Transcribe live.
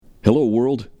Hello,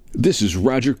 world. This is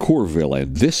Roger Corville,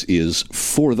 and this is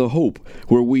For the Hope,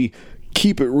 where we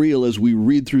keep it real as we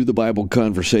read through the Bible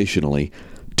conversationally,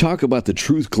 talk about the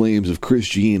truth claims of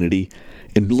Christianity,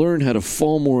 and learn how to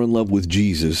fall more in love with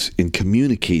Jesus and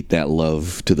communicate that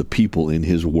love to the people in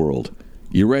His world.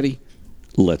 You ready?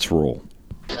 Let's roll.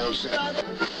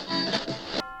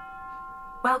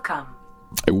 Welcome.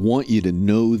 I want you to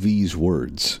know these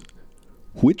words.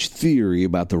 Which theory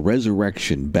about the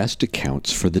resurrection best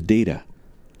accounts for the data?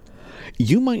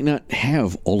 You might not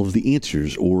have all of the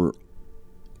answers or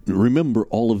remember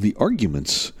all of the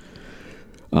arguments.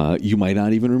 You might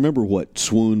not even remember what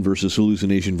swoon versus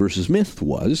hallucination versus myth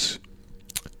was.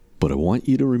 But I want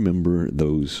you to remember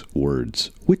those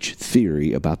words. Which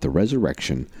theory about the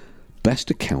resurrection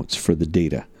best accounts for the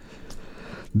data?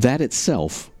 That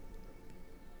itself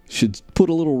should put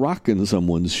a little rock in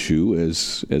someone's shoe,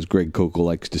 as Greg Koukl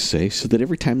likes to say, so that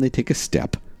every time they take a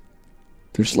step,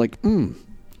 there's like,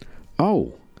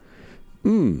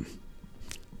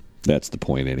 That's the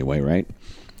point anyway, right?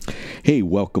 Hey,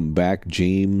 welcome back.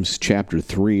 James chapter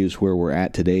 3 is where we're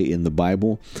at today in the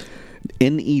Bible.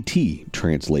 NET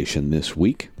translation this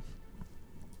week.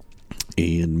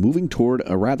 And moving toward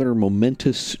a rather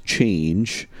momentous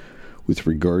change with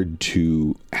regard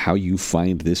to how you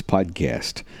find this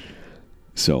podcast.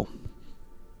 So,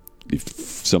 if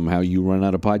somehow you run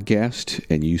out of podcast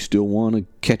and you still want to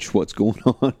catch what's going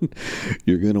on,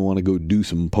 you're going to want to go do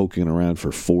some poking around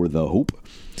for The Hope,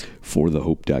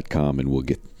 forthehope.com, and we'll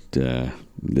get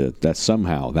that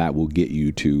somehow that will get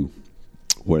you to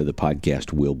where the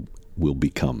podcast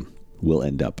will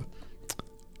end up.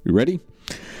 You ready?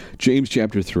 James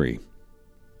chapter 3.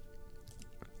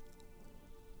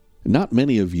 Not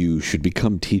many of you should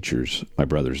become teachers, my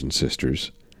brothers and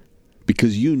sisters,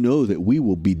 because you know that we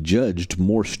will be judged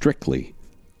more strictly.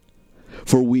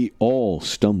 For we all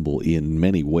stumble in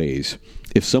many ways.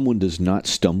 If someone does not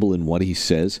stumble in what he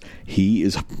says, he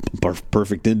is a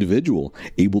perfect individual,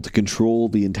 able to control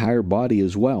the entire body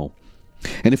as well.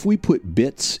 And if we put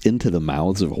bits into the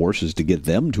mouths of horses to get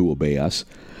them to obey us,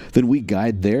 then we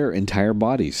guide their entire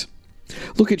bodies.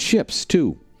 Look at ships,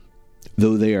 too.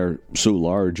 Though they are so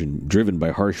large and driven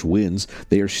by harsh winds,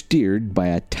 they are steered by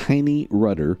a tiny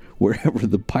rudder wherever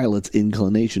the pilot's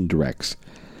inclination directs.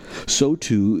 So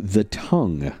too the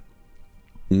tongue.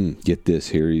 Get this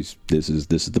here. This is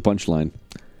the punchline.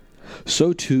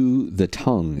 So too the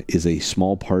tongue is a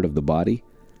small part of the body,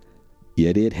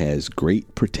 yet it has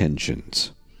great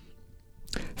pretensions.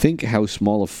 Think how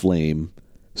small a flame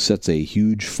sets a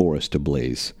huge forest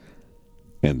ablaze,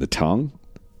 and the tongue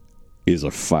is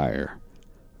a fire.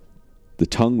 The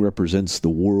tongue represents the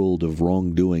world of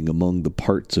wrongdoing among the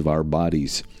parts of our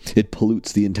bodies. It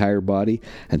pollutes the entire body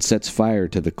and sets fire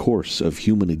to the course of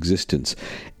human existence,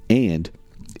 and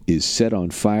is set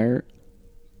on fire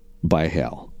by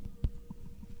hell.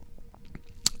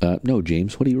 No,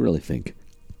 James, what do you really think?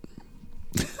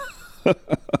 I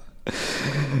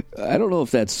don't know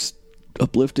if that's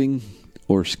uplifting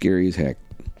or scary as heck.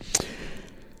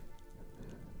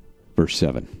 Verse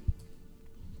 7.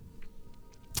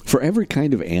 For every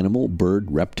kind of animal,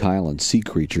 bird, reptile, and sea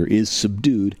creature is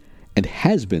subdued and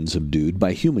has been subdued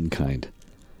by humankind.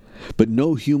 But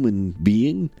no human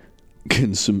being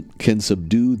can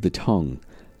subdue the tongue.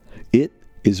 It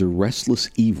is a restless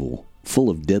evil, full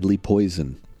of deadly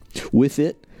poison. With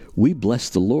it we bless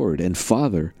the Lord and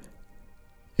Father,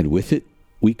 and with it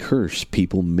we curse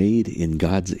people made in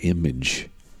God's image.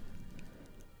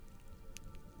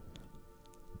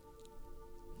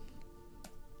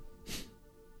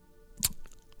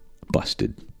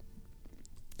 Busted.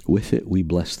 With it we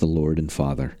bless the Lord and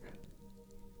Father,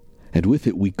 and with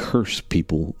it we curse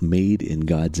people made in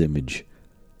God's image.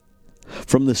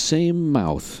 From the same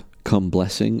mouth come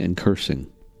blessing and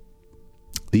cursing.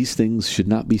 These things should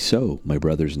not be so, my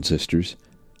brothers and sisters.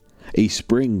 A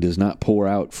spring does not pour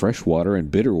out fresh water and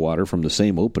bitter water from the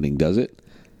same opening, does it?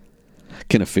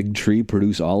 Can a fig tree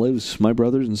produce olives, my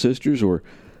brothers and sisters, or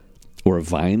a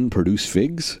vine produce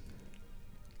figs?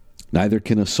 Neither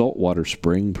can a saltwater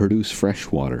spring produce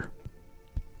fresh water.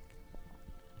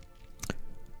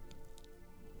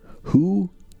 Who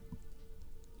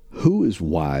is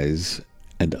wise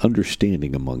and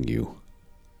understanding among you?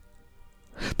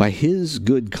 By his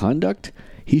good conduct,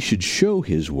 he should show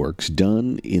his works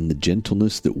done in the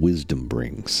gentleness that wisdom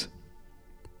brings.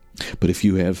 But if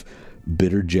you have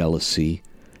bitter jealousy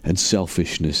and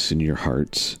selfishness in your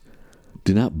hearts,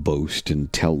 do not boast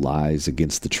and tell lies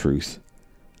against the truth.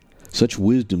 Such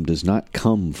wisdom does not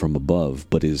come from above,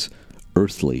 but is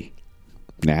earthly,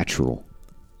 natural,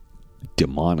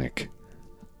 demonic.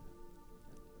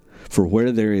 For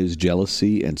where there is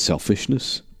jealousy and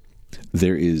selfishness,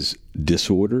 there is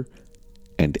disorder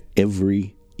and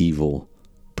every evil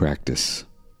practice.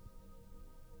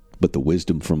 But the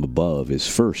wisdom from above is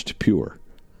first pure,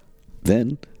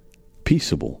 then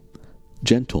peaceable,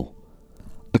 gentle,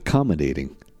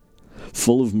 accommodating,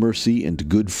 full of mercy and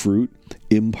good fruit,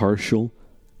 impartial,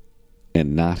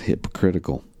 and not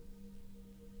hypocritical.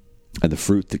 And the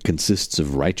fruit that consists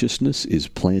of righteousness is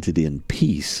planted in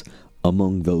peace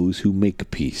among those who make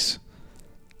peace.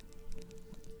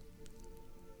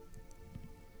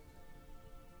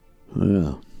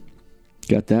 Well,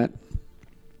 got that?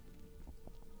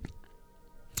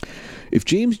 If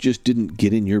James just didn't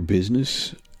get in your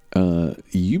business,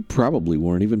 you probably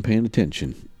weren't even paying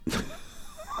attention.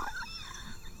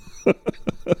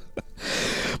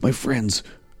 My friends,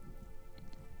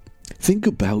 think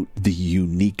about the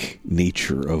unique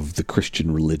nature of the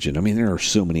Christian religion. I mean, there are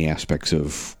so many aspects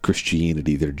of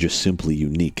Christianity that are just simply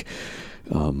unique.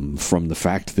 From the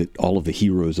fact that all of the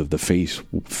heroes of the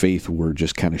faith were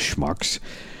just kind of schmucks,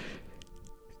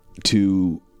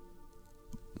 to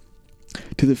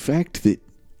the fact that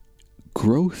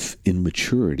growth in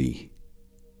maturity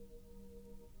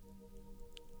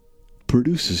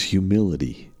produces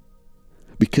humility.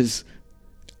 Because,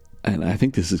 and I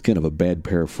think this is kind of a bad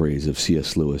paraphrase of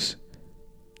C.S. Lewis,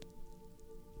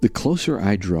 the closer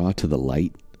I draw to the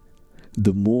light,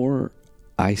 the more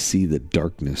I see the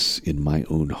darkness in my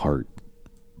own heart.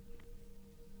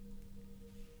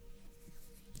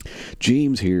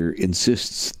 James here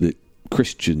insists that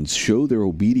Christians show their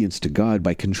obedience to God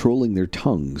by controlling their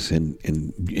tongues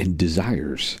and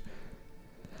desires.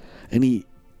 And he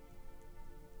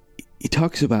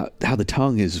talks about how the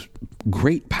tongue has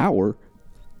great power,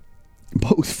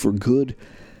 both for good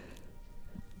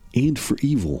and for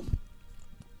evil.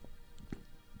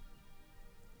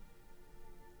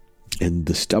 And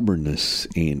the stubbornness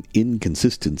and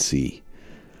inconsistency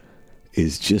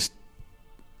is just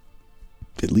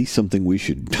at least something we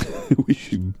should we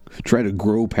should try to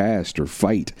grow past or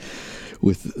fight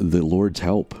with the Lord's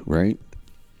help, right?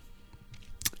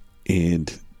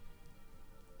 And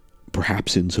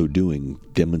perhaps in so doing,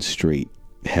 demonstrate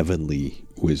heavenly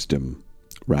wisdom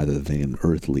rather than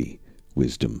earthly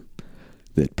wisdom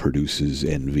that produces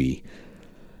envy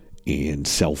and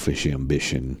selfish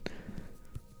ambition,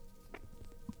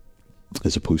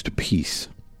 as opposed to peace.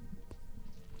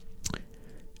 You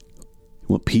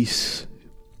want peace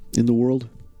in the world?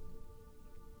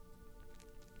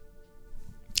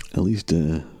 At least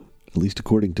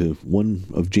according to one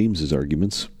of James's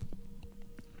arguments,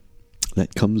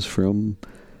 that comes from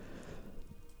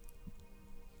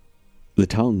the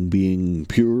tongue being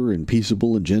pure and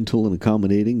peaceable and gentle and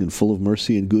accommodating and full of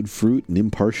mercy and good fruit and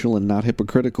impartial and not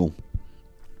hypocritical.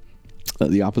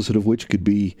 The opposite of which could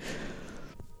be,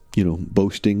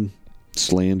 boasting,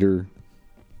 slander.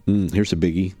 Here's a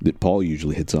biggie that Paul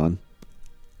usually hits on.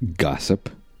 Gossip.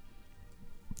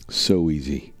 So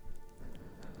easy.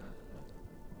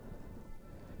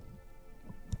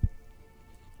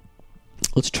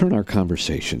 Let's turn our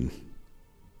conversation.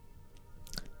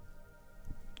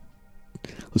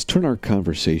 Let's turn our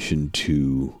conversation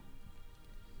to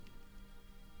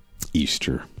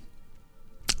Easter.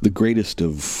 The greatest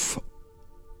of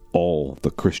all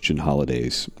the Christian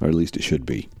holidays, or at least it should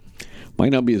be.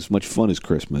 Might not be as much fun as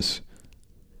Christmas,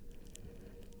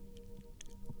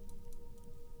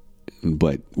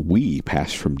 but we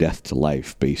pass from death to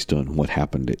life based on what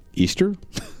happened at Easter,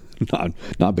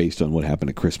 not based on what happened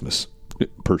at Christmas,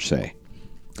 per se.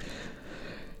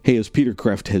 Hey, as Peter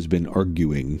Kreeft has been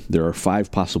arguing, there are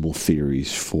 5 possible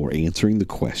theories for answering the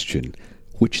question,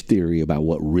 which theory about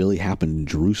what really happened in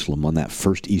Jerusalem on that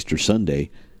first Easter Sunday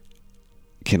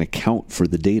can account for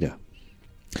the data.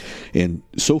 And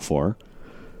so far,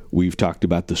 we've talked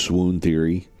about the swoon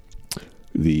theory,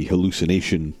 the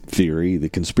hallucination theory, the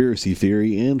conspiracy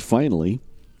theory, and finally,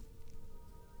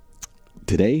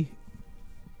 today,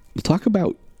 we'll talk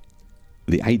about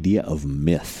the idea of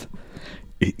myth.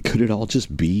 Could it all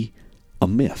just be a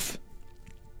myth?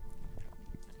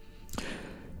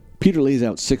 Peter lays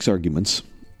out 6 arguments,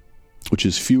 which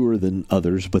is fewer than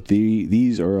others, but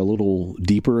these are a little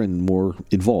deeper and more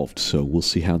involved. So we'll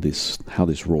see how this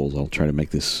rolls. I'll try to make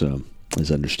this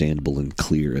as understandable and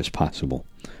clear as possible.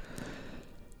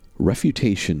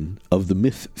 Refutation of the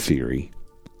myth theory,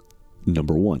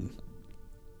 number 1.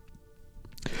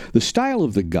 The style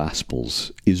of the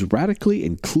Gospels is radically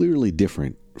and clearly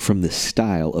different from the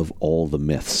style of all the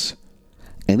myths.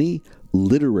 Any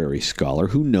literary scholar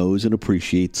who knows and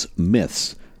appreciates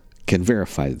myths can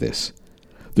verify this.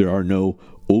 There are no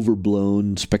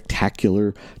overblown,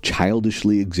 spectacular,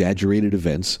 childishly exaggerated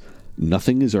events.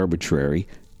 Nothing is arbitrary.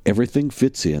 Everything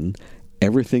fits in,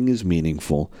 Everything is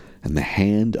meaningful, and the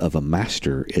hand of a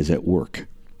master is at work.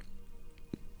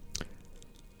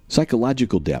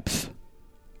 Psychological depth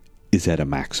is at a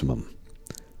maximum.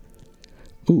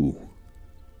 Ooh.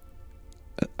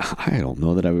 I don't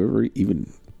know that I've read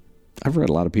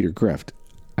a lot of Peter Kreeft.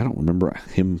 I don't remember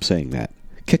him saying that.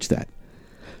 Catch that.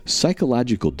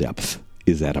 Psychological depth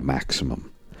is at a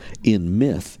maximum. In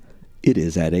myth, it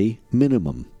is at a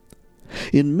minimum.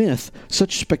 In myth,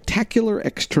 such spectacular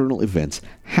external events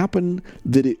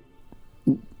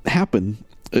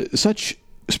such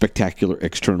spectacular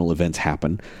external events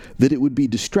happen that it would be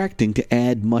distracting to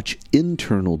add much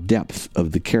internal depth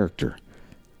of the character.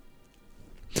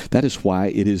 That is why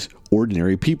it is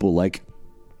ordinary people like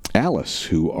Alice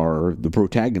who are the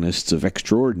protagonists of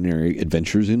extraordinary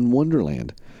adventures in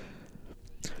Wonderland.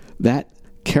 That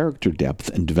character depth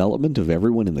and development of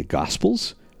everyone in the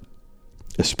Gospels,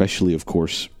 especially, of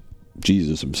course,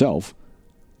 Jesus himself,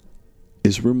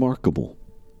 is remarkable.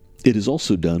 It is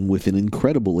also done with an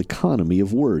incredible economy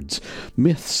of words.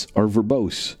 Myths are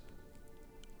verbose.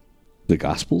 The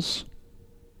Gospels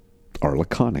are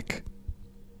laconic,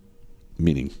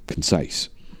 meaning concise.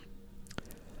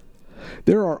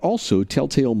 There are also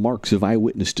telltale marks of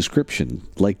eyewitness description,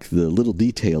 like the little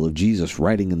detail of Jesus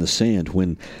writing in the sand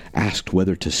when asked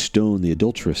whether to stone the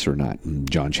adulteress or not in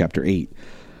John chapter 8.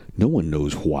 No one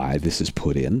knows why this is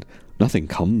put in. Nothing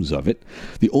comes of it.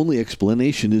 The only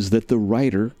explanation is that the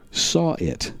writer saw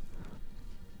it.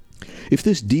 If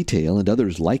this detail and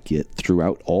others like it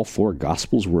throughout all four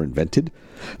Gospels were invented,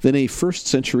 then a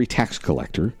first-century tax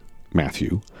collector,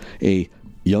 Matthew, a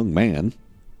young man,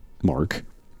 Mark,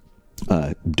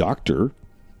 a doctor,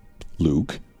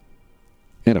 Luke,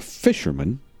 and a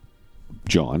fisherman,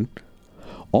 John,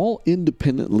 all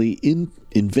independently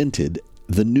invented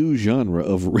the new genre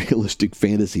of realistic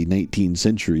fantasy 19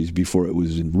 centuries before it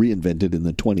was reinvented in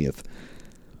the 20th.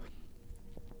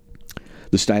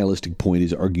 The stylistic point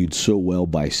is argued so well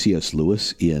by C.S.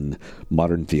 Lewis in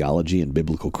Modern Theology and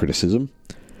Biblical Criticism,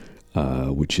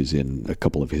 which is in a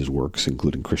couple of his works,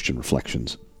 including Christian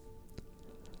Reflections.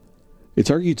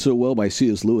 It's argued so well by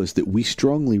C.S. Lewis that we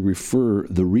strongly refer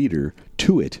the reader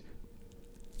to it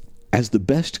as the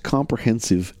best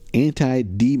comprehensive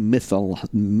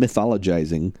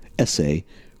anti-demythologizing essay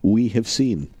we have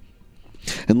seen.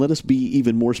 And let us be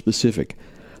even more specific.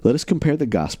 Let us compare the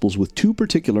Gospels with two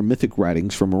particular mythic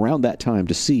writings from around that time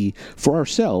to see for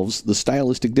ourselves the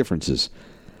stylistic differences.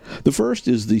 The first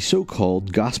is the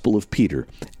so-called Gospel of Peter,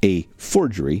 a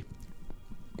forgery.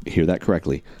 Hear that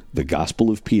correctly. The Gospel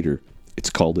of Peter. It's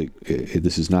called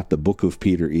this is not the Book of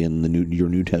Peter in your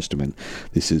New Testament.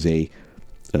 This is an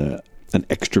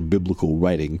extra biblical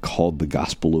writing called the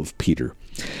Gospel of Peter.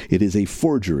 It is a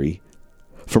forgery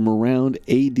from around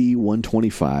A.D.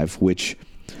 125, which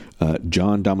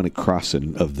John Dominic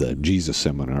Crossan of the Jesus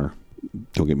Seminar,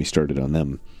 don't get me started on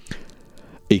them,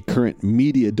 a current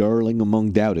media darling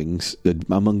among doubters,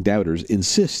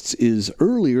 insists is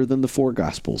earlier than the four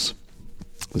Gospels.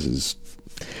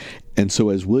 And so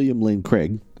as William Lane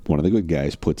Craig, one of the good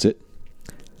guys, puts it,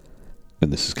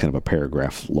 and this is kind of a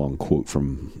paragraph-long quote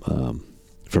from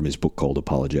his book called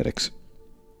Apologetics.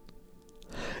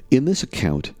 In this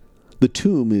account, the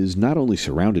tomb is not only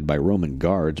surrounded by Roman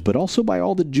guards, but also by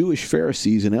all the Jewish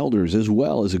Pharisees and elders, as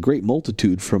well as a great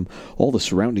multitude from all the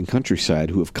surrounding countryside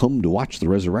who have come to watch the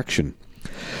resurrection.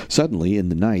 Suddenly, in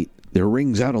the night, there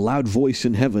rings out a loud voice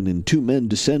in heaven, and two men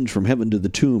descend from heaven to the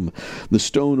tomb. The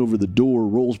stone over the door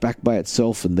rolls back by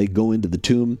itself, and they go into the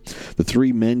tomb. The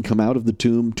three men come out of the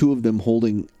tomb, two of them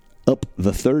holding up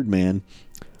the third man.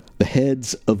 The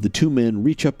heads of the two men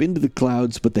reach up into the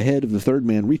clouds, but the head of the third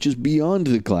man reaches beyond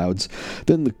the clouds.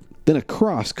 Then a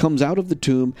cross comes out of the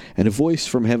tomb, and a voice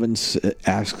from heaven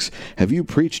asks, "Have you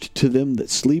preached to them that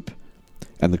sleep?"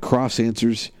 And the cross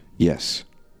answers, "Yes."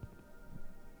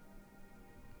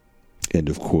 End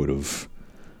of quote of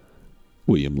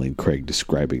William Lane Craig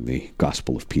describing the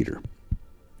Gospel of Peter.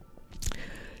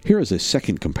 Here is a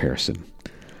second comparison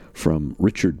from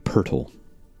Richard Purtle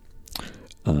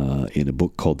in a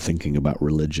book called Thinking About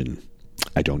Religion.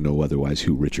 I don't know otherwise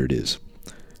who Richard is.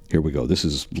 Here we go. This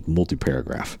is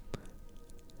multi-paragraph.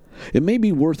 It may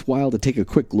be worthwhile to take a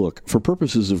quick look, for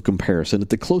purposes of comparison, at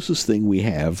the closest thing we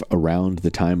have around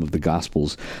the time of the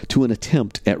Gospels to an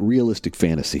attempt at realistic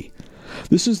fantasy.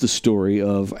 This is the story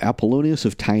of Apollonius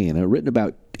of Tyana, written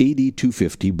about AD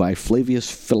 250 by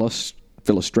Flavius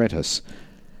Philostratus.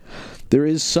 There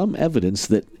is some evidence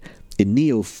that a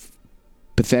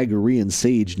Neo-Pythagorean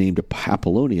sage named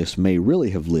Apollonius may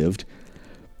really have lived,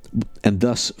 and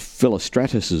thus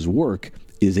Philostratus' work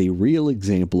is a real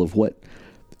example of what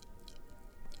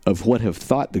have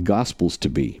thought the Gospels to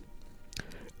be.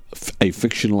 a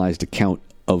fictionalized account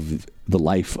of the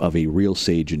life of a real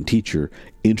sage and teacher,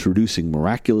 introducing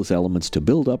miraculous elements to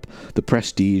build up the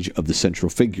prestige of the central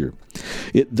figure.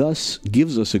 It thus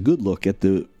gives us a good look at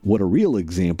what a real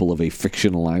example of a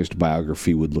fictionalized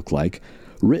biography would look like,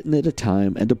 written at a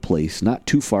time and a place not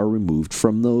too far removed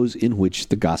from those in which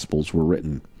the Gospels were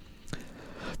written.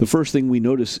 The first thing we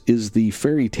notice is the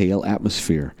fairy tale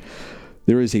atmosphere.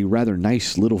 There is a rather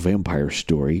nice little vampire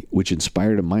story which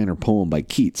inspired a minor poem by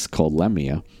Keats called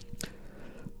Lamia.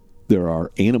 There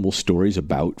are animal stories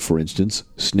about, for instance,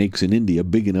 snakes in India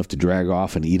big enough to drag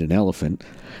off and eat an elephant,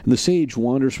 and the sage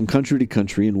wanders from country to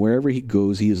country, and wherever he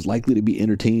goes he is likely to be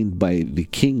entertained by the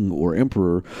king or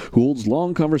emperor, who holds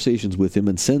long conversations with him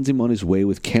and sends him on his way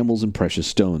with camels and precious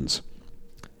stones.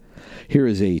 Here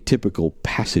is a typical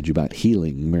passage about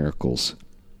healing miracles.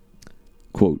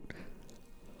 Quote,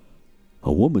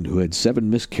 "A woman who had 7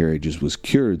 miscarriages was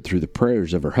cured through the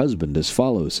prayers of her husband as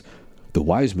follows. The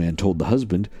wise man told the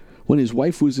husband, when his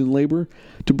wife was in labor,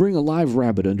 to bring a live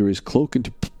rabbit under his cloak and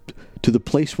to the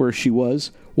place where she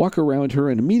was, walk around her,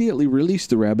 and immediately release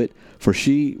the rabbit, for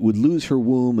she would lose her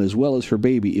womb as well as her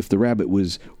baby if the rabbit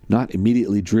was not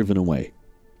immediately driven away."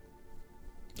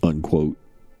 Unquote,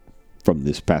 from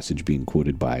this passage being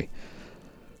quoted by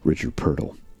Richard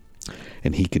Purtle.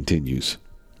 And he continues,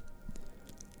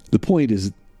 "The point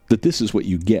is that this is what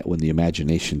you get when the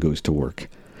imagination goes to work.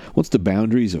 Once the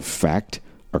boundaries of fact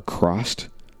are crossed,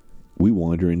 we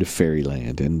wander into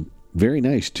fairyland, and very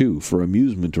nice too, for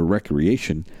amusement or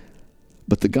recreation.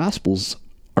 But the Gospels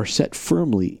are set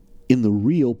firmly in the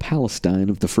real Palestine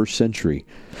of the first century,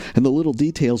 and the little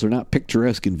details are not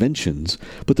picturesque inventions,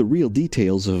 but the real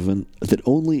details that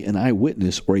only an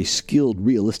eyewitness or a skilled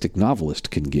realistic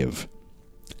novelist can give."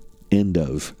 End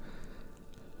of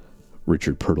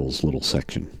Richard Purtle's little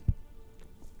section.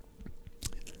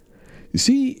 You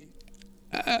see,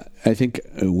 I think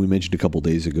we mentioned a couple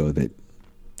days ago that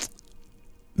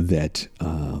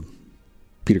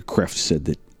Peter Kreeft said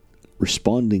that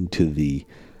responding to the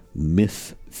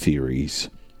myth theories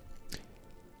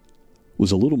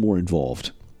was a little more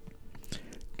involved,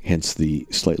 hence the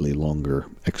slightly longer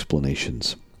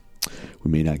explanations.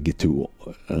 We may not get to,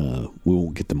 we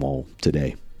won't get them all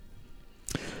today.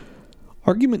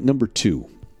 Argument number 2.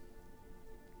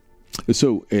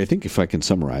 So I think if I can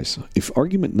summarize,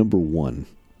 argument number one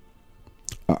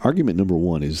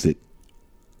is that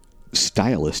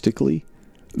stylistically,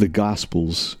 the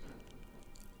Gospels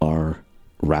are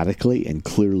radically and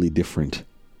clearly different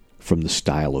from the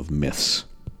style of myths.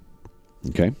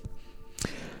 Okay?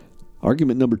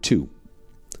 Argument number 2.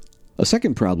 A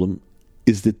second problem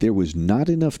is that there was not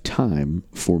enough time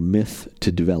for myth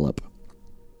to develop.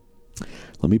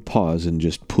 Let me pause and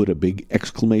just put a big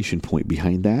exclamation point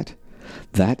behind that.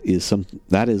 That is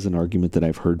an argument that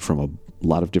I've heard from a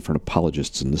lot of different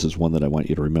apologists, and this is one that I want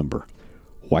you to remember.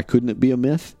 Why couldn't it be a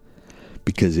myth?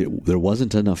 Because there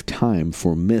wasn't enough time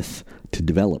for myth to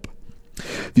develop.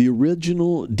 The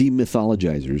original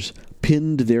demythologizers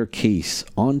pinned their case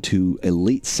onto a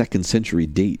late 2nd century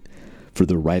date for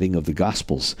the writing of the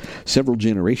Gospels. Several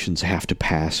generations have to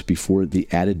pass before the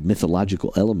added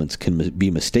mythological elements can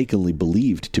be mistakenly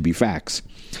believed to be facts.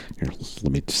 Here,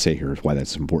 let me say here why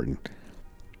that's important.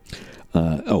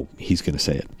 He's going to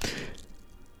say it.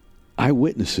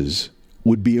 Eyewitnesses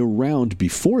would be around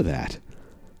before that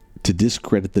to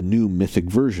discredit the new mythic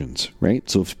versions, right?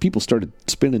 So if people started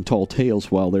spinning tall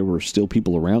tales while there were still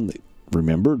people around that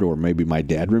remembered, or maybe my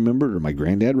dad remembered, or my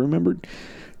granddad remembered,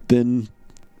 then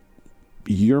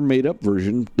your made-up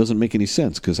version doesn't make any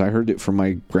sense, because I heard it from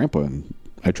my grandpa, and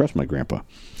I trust my grandpa.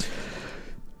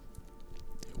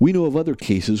 We know of other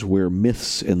cases where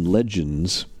myths and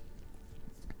legends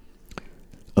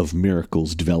of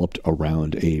miracles developed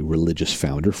around a religious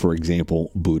founder. For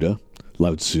example, Buddha,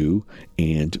 Lao Tzu,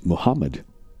 and Muhammad.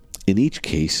 In each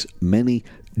case, many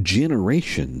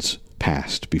generations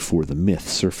passed before the myth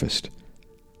surfaced.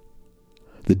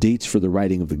 The dates for the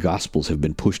writing of the Gospels have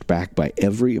been pushed back by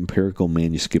every empirical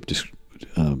manuscript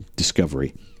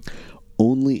discovery.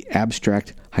 Only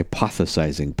abstract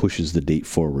hypothesizing pushes the date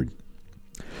forward.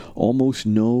 Almost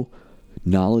no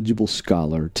knowledgeable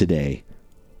scholar today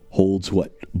holds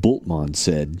what Bultmann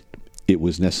said it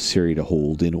was necessary to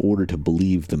hold in order to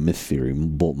believe the myth theory.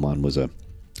 Bultmann was I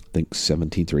think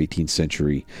 17th or 18th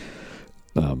century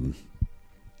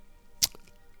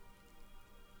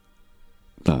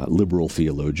liberal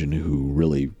theologian who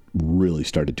really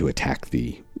started to attack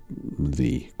the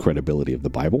credibility of the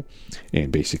Bible,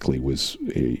 and basically was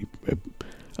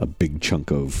a big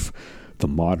chunk of the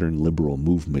modern liberal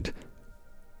movement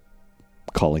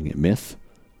calling it myth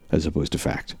as opposed to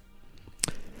fact.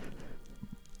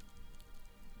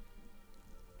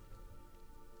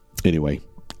 Anyway,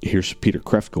 here's Peter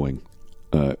Kreeft going,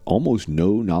 almost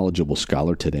no knowledgeable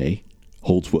scholar today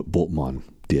holds what Bultmann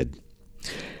did,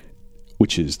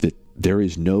 which is that there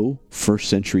is no first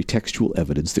century textual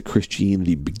evidence that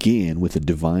Christianity began with a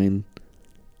divine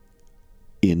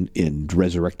in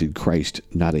resurrected Christ,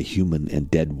 not a human and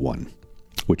dead one,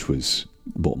 which was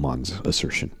Bultmann's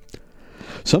assertion.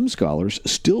 Some scholars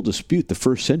still dispute the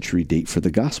first century date for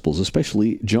the Gospels,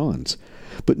 especially John's,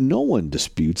 but no one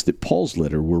disputes that Paul's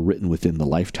letters were written within the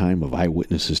lifetime of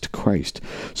eyewitnesses to Christ.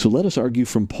 So let us argue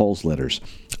from Paul's letters.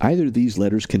 Either these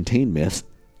letters contain myth,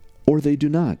 or they do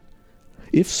not.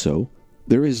 If so,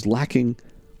 there is lacking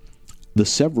the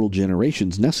several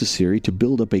generations necessary to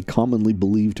build up a commonly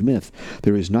believed myth.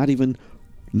 There is not even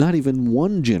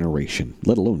one generation,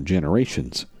 let alone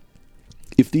generations.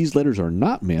 If these letters are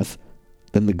not myth,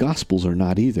 then the Gospels are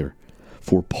not either,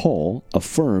 for Paul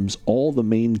affirms all the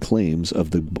main claims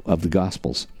of the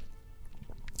Gospels.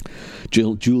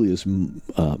 Julius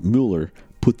Müller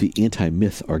put the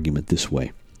anti-myth argument this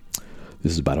way.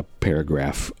 This is about a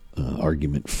paragraph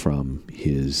argument from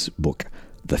his book,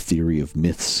 The Theory of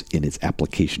Myths in its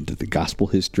Application to the Gospel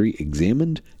History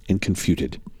Examined and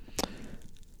Confuted.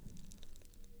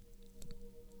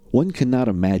 One cannot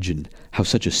imagine how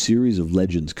such a series of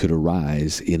legends could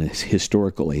arise in a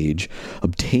historical age,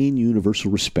 obtain universal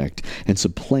respect, and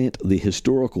supplant the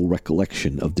historical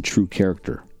recollection of the true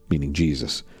character, meaning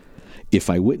Jesus. If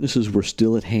eyewitnesses were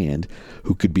still at hand,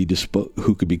 who could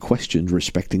be questioned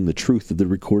respecting the truth of the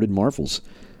recorded marvels?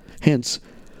 Hence,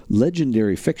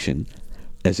 legendary fiction,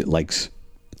 as it likes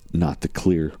not the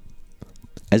clear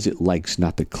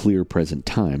present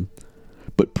time,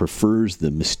 but prefers the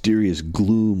mysterious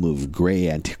gloom of gray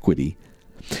antiquity,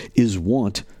 is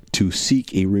wont to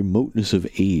seek a remoteness of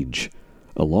age,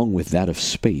 along with that of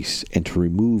space, and to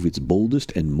remove its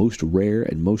boldest and most rare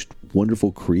and most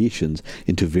wonderful creations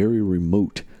into very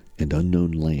remote and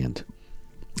unknown land.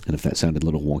 And if that sounded a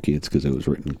little wonky, it's because it was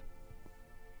written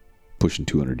pushing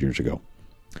 200 years ago.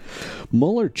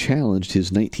 Müller challenged his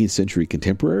 19th century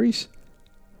contemporaries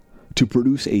to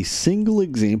produce a single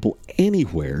example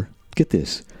anywhere. Get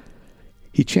this.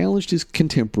 He challenged his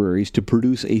contemporaries to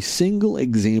produce a single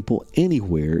example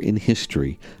anywhere in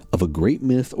history of a great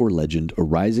myth or legend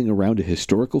arising around a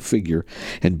historical figure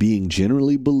and being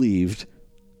generally believed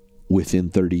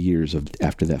within 30 years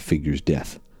after that figure's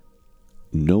death.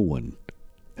 No one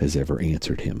has ever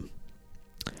answered him.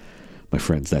 My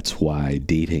friends, that's why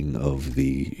dating of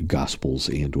the Gospels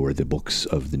and or the books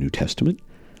of the New Testament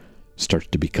starts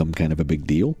to become kind of a big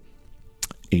deal.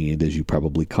 And as you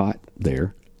probably caught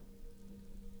there,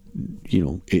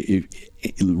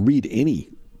 read any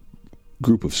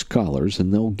group of scholars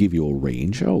and they'll give you a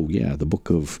range. Oh, yeah, the book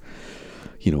of,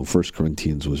 1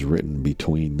 Corinthians was written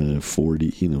between the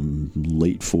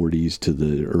late 40s to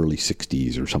the early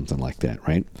 60s or something like that,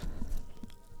 right?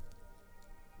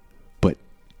 But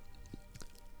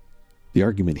the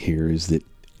argument here is that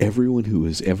everyone who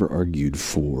has ever argued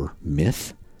for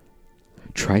myth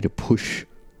try to push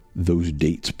those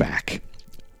dates back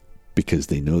because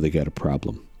they know they got a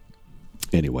problem.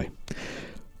 Anyway,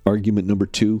 argument number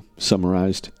 2,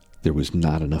 summarized, there was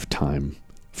not enough time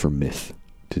for myth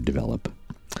to develop.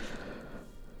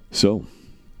 So,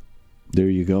 there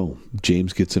you go.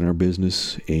 James gets in our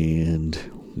business and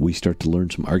we start to learn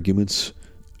some arguments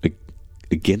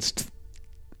against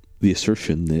the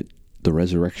assertion that the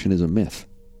resurrection is a myth.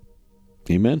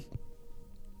 Amen?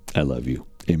 I love you.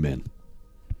 Amen.